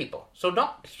 10 people. So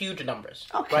not huge numbers.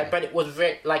 Okay. Right? But it was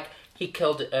very, like, he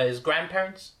killed his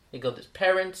grandparents, he killed his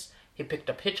parents, he picked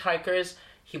up hitchhikers,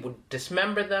 he would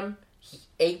dismember them, he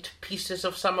ate pieces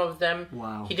of some of them.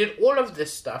 Wow. He did all of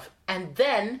this stuff, and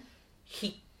then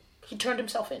he turned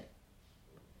himself in.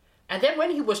 And then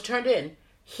when he was turned in,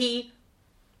 he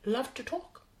loved to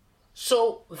talk.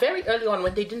 So very early on,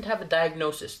 when they didn't have a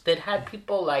diagnosis, they'd had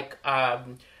people like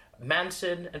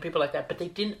Manson and people like that, but they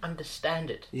didn't understand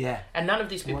it. Yeah. And none of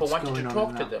these people wanted to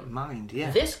talk to them. Mind,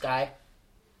 yeah. This guy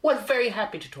was very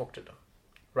happy to talk to them.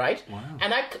 Right? Wow.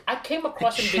 And I came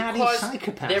across him because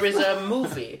psychopath. there is a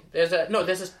movie. There's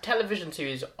a television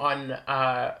series on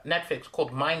Netflix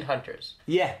called Mindhunters.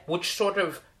 Yeah. Which sort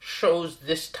of shows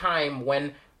this time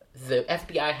when the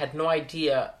FBI had no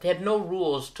idea, they had no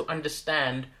rules to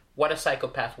understand what a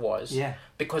psychopath was. Yeah.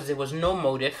 Because there was no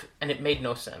motive and it made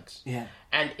no sense. Yeah.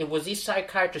 And it was these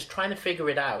psychiatrists trying to figure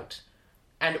it out.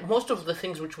 And most of the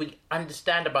things which we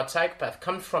understand about psychopaths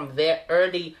come from their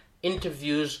early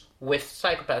interviews with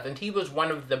psychopaths, and he was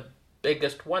one of the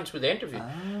biggest ones with the interview.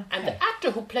 Okay. And the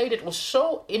actor who played it was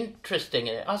so interesting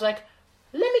in it. I was like,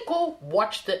 let me go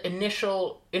watch the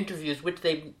initial interviews which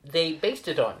they based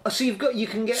it on. Oh, so you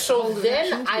can get. So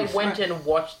then I went and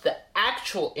watched the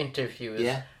actual interviews,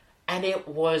 and it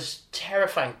was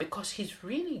terrifying because he's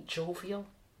really jovial.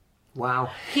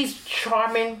 Wow. He's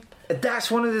charming.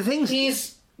 That's one of the things.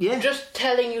 He's just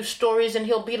telling you stories, and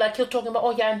he'll talk about,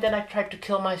 oh yeah, and then I tried to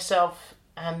kill myself,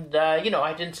 and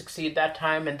I didn't succeed that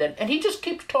time, and he just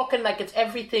keeps talking like it's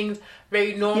everything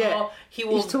very normal. Yeah.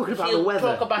 He'll talk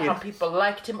about how people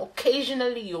liked him.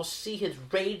 Occasionally, you'll see his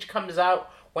rage comes out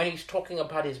when he's talking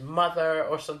about his mother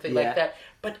or something like that.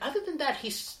 But other than that, he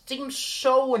seems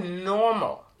so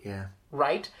normal. Yeah.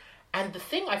 Right? And the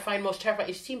thing I find most terrifying,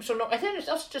 it seems so normal. I think it's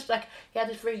also just like, he had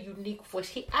this very unique voice.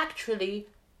 He actually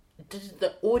did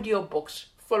the audiobooks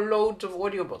for loads of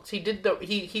audiobooks. He did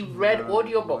he read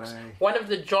audiobooks. Way. One of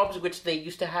the jobs which they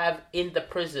used to have in the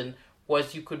prison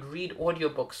was you could read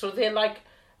audiobooks. So they're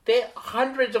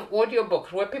hundreds of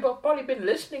audiobooks where people have probably been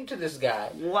listening to this guy.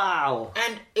 Wow.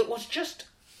 And it was just,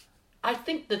 I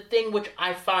think the thing which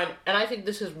I find, and I think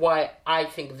this is why I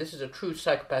think this is a true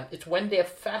psychopath, it's when they're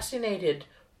fascinated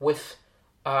with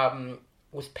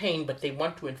pain, but they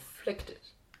want to inflict it.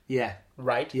 Yeah.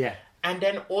 Right? Yeah. And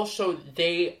then also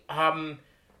they,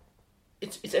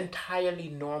 it's entirely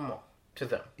normal to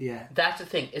them. Yeah. That's the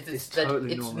thing. It's that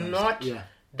totally it's normalized. not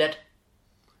that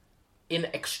in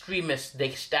extremis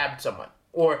they stabbed someone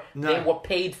or they were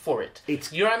paid for it.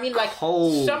 It's you know what I mean? Like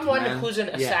cold, someone man. who's an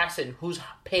assassin who's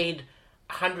paid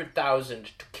 100,000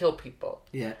 to kill people.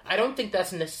 Yeah. I don't think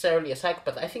that's necessarily a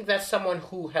psychopath. I think that's someone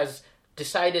who has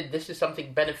decided this is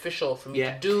something beneficial for me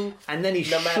to do, and then he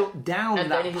shut down that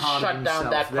part of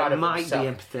himself. That might be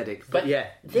empathetic, but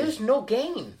there's no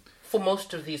gain for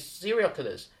most of these serial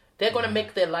killers. They're going to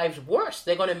make their lives worse.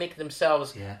 They're going to make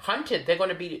themselves hunted. They're going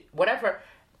to be whatever,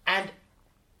 and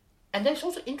that's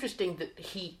also interesting that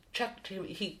he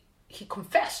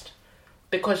confessed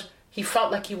because he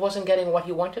felt like he wasn't getting what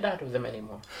he wanted out of them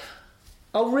anymore.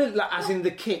 Oh, really? Like, as in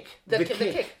the kick? The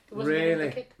kick. He wasn't getting the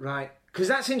kick. Right. Because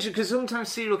that's interesting, because sometimes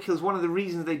serial killers, one of the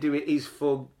reasons they do it is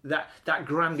for that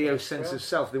grandiose sense of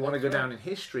self. They want to go down in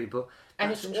history, but...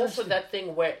 And it's also that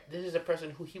thing where this is a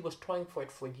person who he was toying for it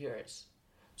for years.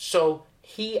 So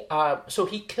he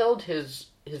killed his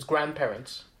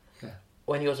grandparents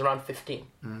when he was around 15.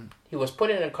 Mm. He was put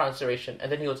in incarceration,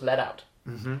 and then he was let out.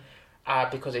 Mm-hmm.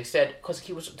 Because they said... This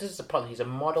is the problem. He's a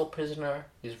model prisoner.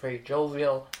 He's very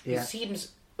jovial. Yeah. He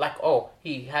seems like,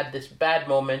 he had this bad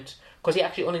moment... Because he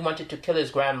actually only wanted to kill his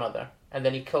grandmother, and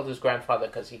then he killed his grandfather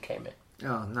because he came in.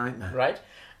 Oh, nightmare. Right?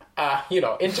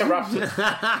 Interrupted.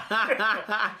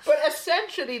 But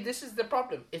essentially, this is the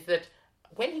problem, is that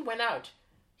when he went out,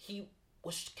 he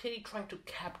was clearly trying to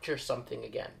capture something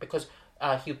again. Because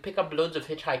he would pick up loads of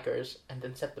hitchhikers and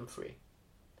then set them free.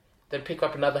 Then pick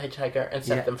up another hitchhiker and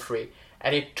set them free.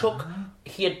 And it took...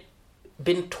 He had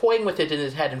been toying with it in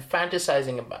his head and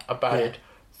fantasizing about it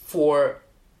for...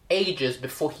 ages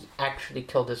before he actually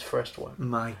killed his first one.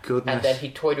 My goodness. And then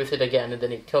he toyed with it again, and then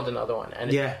he killed another one.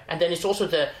 And Yeah. and then it's also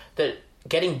the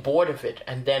getting bored of it,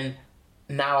 and then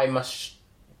now I must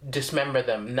dismember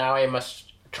them. Now I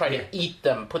must try to eat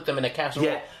them, put them in a casserole.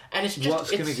 Yeah. And it's just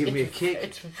What's going to give me a kick?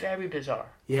 It's very bizarre.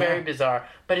 Yeah. Very bizarre.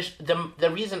 But it's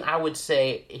the reason I would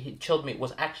say it chilled me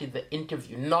was actually the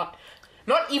interview, not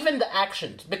even the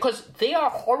actions, because they are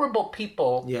horrible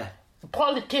people. Yeah.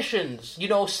 Politicians,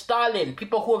 Stalin,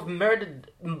 people who have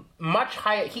murdered much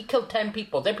higher. He killed 10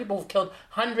 people. There are people who've killed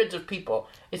hundreds of people.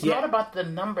 It's not about the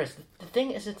numbers. The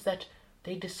thing is, it's that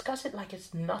they discuss it like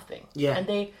it's nothing. Yeah. And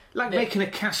they making a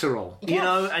casserole,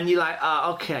 Yes. and you're like,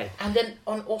 okay. And then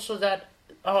on also that,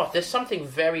 there's something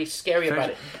very scary about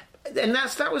it. And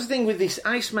that was the thing with this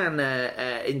Iceman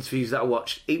interviews that I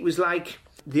watched. It was like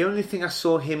the only thing I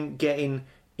saw him getting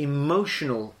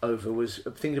emotional over was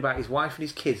thinking about his wife and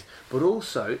his kids, but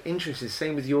also interesting.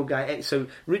 Same with your guy. So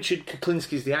Richard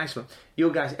Kuklinski's the Iceman. Your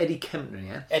guy's Eddie Kempner,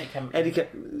 yeah. Eddie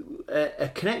Kempner. A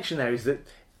connection there is that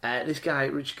this guy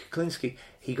Richard Kuklinski,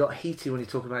 he got heated when he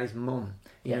talked about his mum.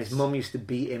 His mum used to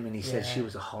beat him, and he said she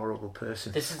was a horrible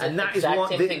person. This is the exact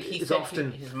same thing. He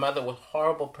said his mother was a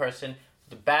horrible person,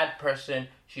 the bad person.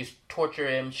 She used to torture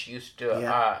him. She used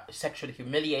to sexually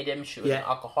humiliate him. She was an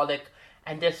alcoholic,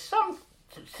 and there's some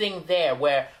thing there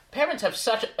where parents have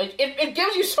such it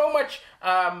gives you so much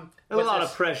a lot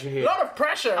of pressure here. A lot of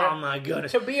pressure. Oh my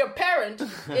goodness. To be a parent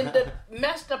in the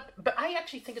messed up. But I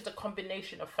actually think it's a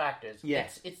combination of factors.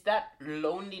 Yes. It's that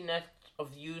loneliness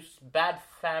of youth, bad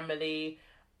family,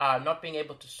 not being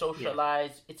able to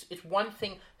socialize. Yeah. It's one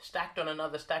thing stacked on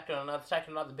another,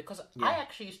 Because I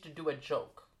actually used to do a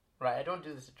joke, right? I don't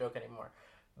do this joke anymore.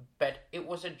 But it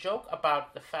was a joke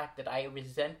about the fact that I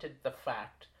resented the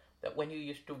fact that when you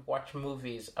used to watch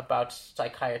movies about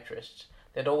psychiatrists,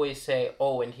 they'd always say,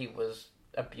 and he was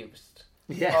abused.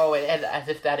 Yeah. And as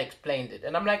if that explained it.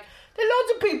 And I'm like, there are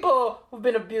loads of people who've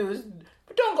been abused,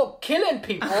 but don't go killing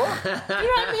people. You know what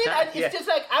I mean? It's just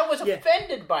like, I was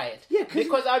offended by it. Yeah,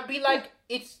 because I'd be like,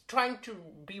 it's trying to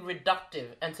be reductive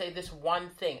and say this one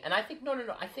thing. And I think, no.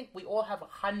 I think we all have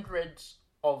hundreds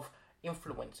of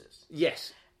influences.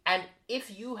 Yes. And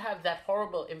if you have that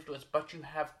horrible influence, but you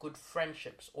have good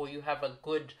friendships, or you have a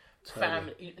good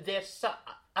family, there's some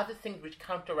other things which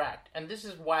counteract. And this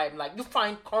is why I'm like, you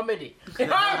find comedy. You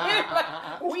know what I mean?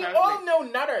 Like, we all know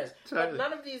nutters. But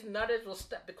none of these nutters will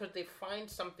step because they find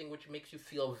something which makes you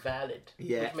feel valid,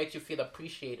 which makes you feel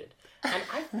appreciated. And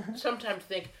I sometimes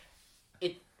think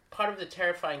part of the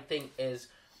terrifying thing is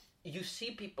you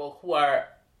see people who are...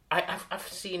 I've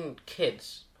seen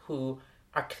kids who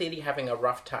are clearly having a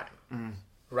rough time,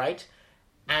 right?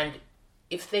 And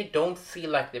if they don't feel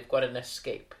like they've got an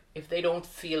escape, if they don't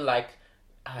feel like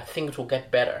things will get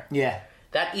better,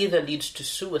 that either leads to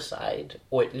suicide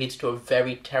or it leads to a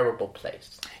very terrible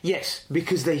place. Yes,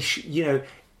 because they,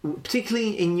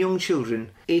 particularly in young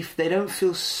children, if they don't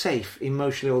feel safe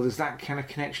emotionally or there's that kind of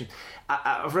connection,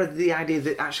 I've read the idea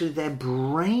that actually their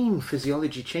brain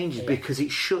physiology changes because it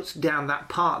shuts down that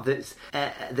part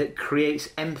that creates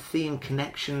empathy and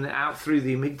connection out through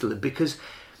the amygdala because,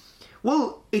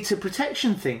 well, it's a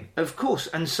protection thing, of course,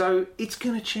 and so it's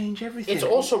going to change everything. It's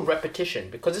also repetition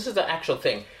because this is the actual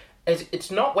thing. It's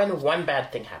not when one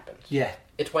bad thing happens. Yeah.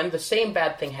 It's when the same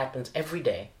bad thing happens every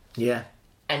day. Yeah.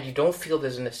 And you don't feel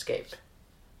there's an escape.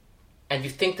 And you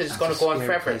think that it's going to go on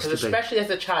forever. Because especially as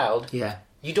a child,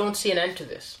 you don't see an end to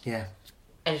this. Yeah.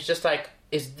 And it's just like,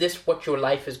 is this what your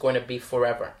life is going to be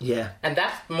forever? Yeah. And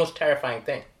that's the most terrifying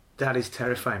thing. That is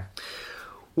terrifying.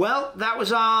 Well, that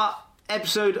was our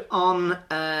episode on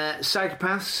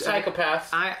psychopaths.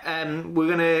 We're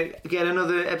going to get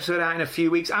another episode out in a few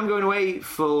weeks. I'm going away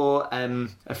for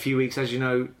a few weeks, as you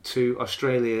know, to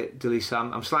Australia, Delisa.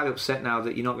 I'm slightly upset now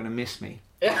that you're not going to miss me.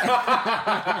 I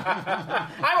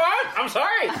won't. I'm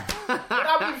sorry. But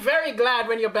I'll be very glad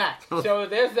when you're back. So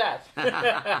there's that.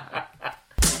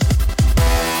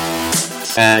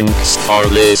 Thanks for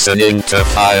listening to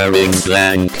Firing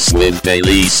Blanks with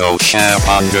Deliso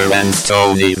Sharehunder and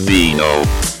Tony Vino.